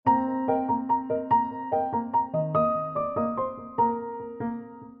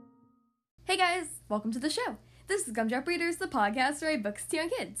welcome to the show. This is Gumdrop Readers, the podcast where I read books to young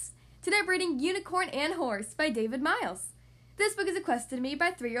kids. Today I'm reading Unicorn and Horse by David Miles. This book is requested to me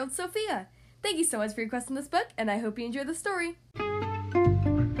by 3-year-old Sophia. Thank you so much for requesting this book, and I hope you enjoy the story.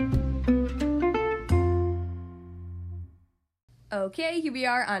 Okay, here we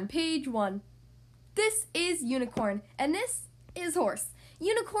are on page 1. This is Unicorn, and this is Horse.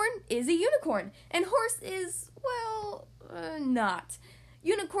 Unicorn is a unicorn, and Horse is, not.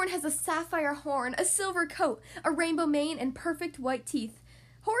 Unicorn has a sapphire horn, a silver coat, a rainbow mane, and perfect white teeth.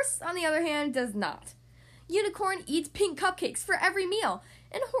 Horse, on the other hand, does not. Unicorn eats pink cupcakes for every meal,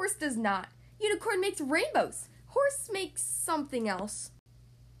 and Horse does not. Unicorn makes rainbows. Horse makes something else.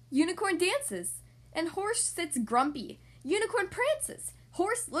 Unicorn dances, and Horse sits grumpy. Unicorn prances.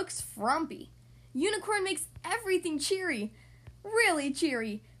 Horse looks frumpy. Unicorn makes everything cheery, really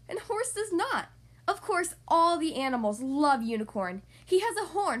cheery, and Horse does not. Of course, all the animals love Unicorn. He has a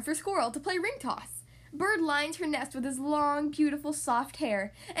horn for Squirrel to play ring toss. Bird lines her nest with his long, beautiful, soft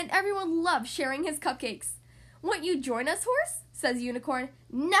hair, and everyone loves sharing his cupcakes. "Won't you join us, Horse?" says Unicorn.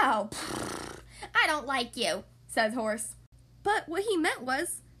 "No, I don't like you," says Horse. But what he meant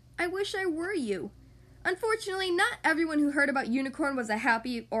was, "I wish I were you." Unfortunately, not everyone who heard about Unicorn was a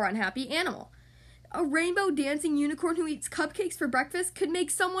happy or unhappy animal. A rainbow dancing unicorn who eats cupcakes for breakfast could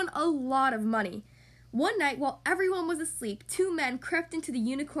make someone a lot of money. One night, while everyone was asleep, 2 men crept into the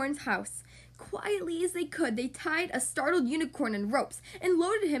unicorn's house. Quietly as they could, they tied a startled unicorn in ropes and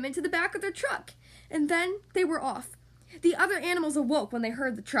loaded him into the back of their truck. And then they were off. The other animals awoke when they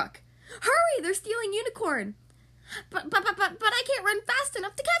heard the truck. "Hurry, they're stealing Unicorn!" But I can't run fast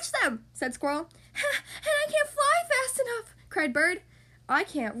enough to catch them," said Squirrel. "And I can't fly fast enough," cried Bird. "I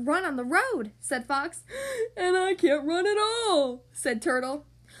can't run on the road," said Fox. "And I can't run at all," said Turtle.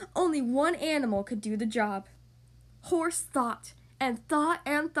 Only one animal could do the job. Horse thought, and thought,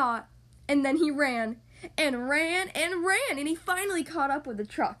 and thought, and then he ran, and ran, and ran, and he finally caught up with the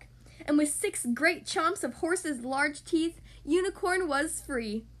truck. And with 6 great chomps of Horse's large teeth, Unicorn was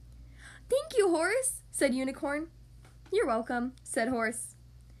free. "Thank you, Horse," said Unicorn. "You're welcome," said Horse.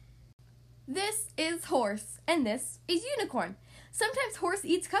 This is Horse, and this is Unicorn. Sometimes Horse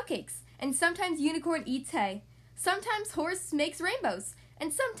eats cupcakes, and sometimes Unicorn eats hay. Sometimes Horse makes rainbows,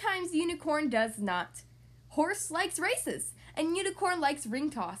 and sometimes Unicorn does not. Horse likes races, and Unicorn likes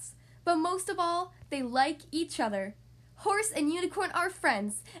ring toss. But most of all, they like each other. Horse and Unicorn are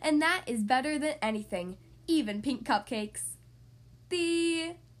friends, and that is better than anything, even pink cupcakes.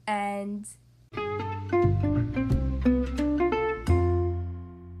 The end.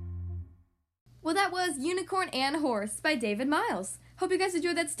 Well, that was Unicorn and Horse by David Miles. Hope you guys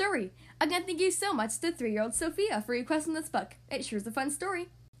enjoyed that story. Again, thank you so much to 3-year-old Sophia for requesting this book. It sure is a fun story.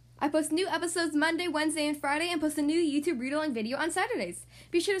 I post new episodes Monday, Wednesday, and Friday, and post a new YouTube read-along video on Saturdays.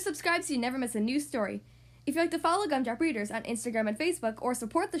 Be sure to subscribe so you never miss a new story. If you'd like to follow Gumdrop Readers on Instagram and Facebook or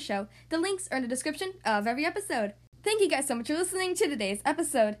support the show, the links are in the description of every episode. Thank you guys so much for listening to today's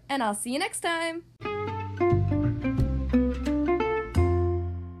episode, and I'll see you next time!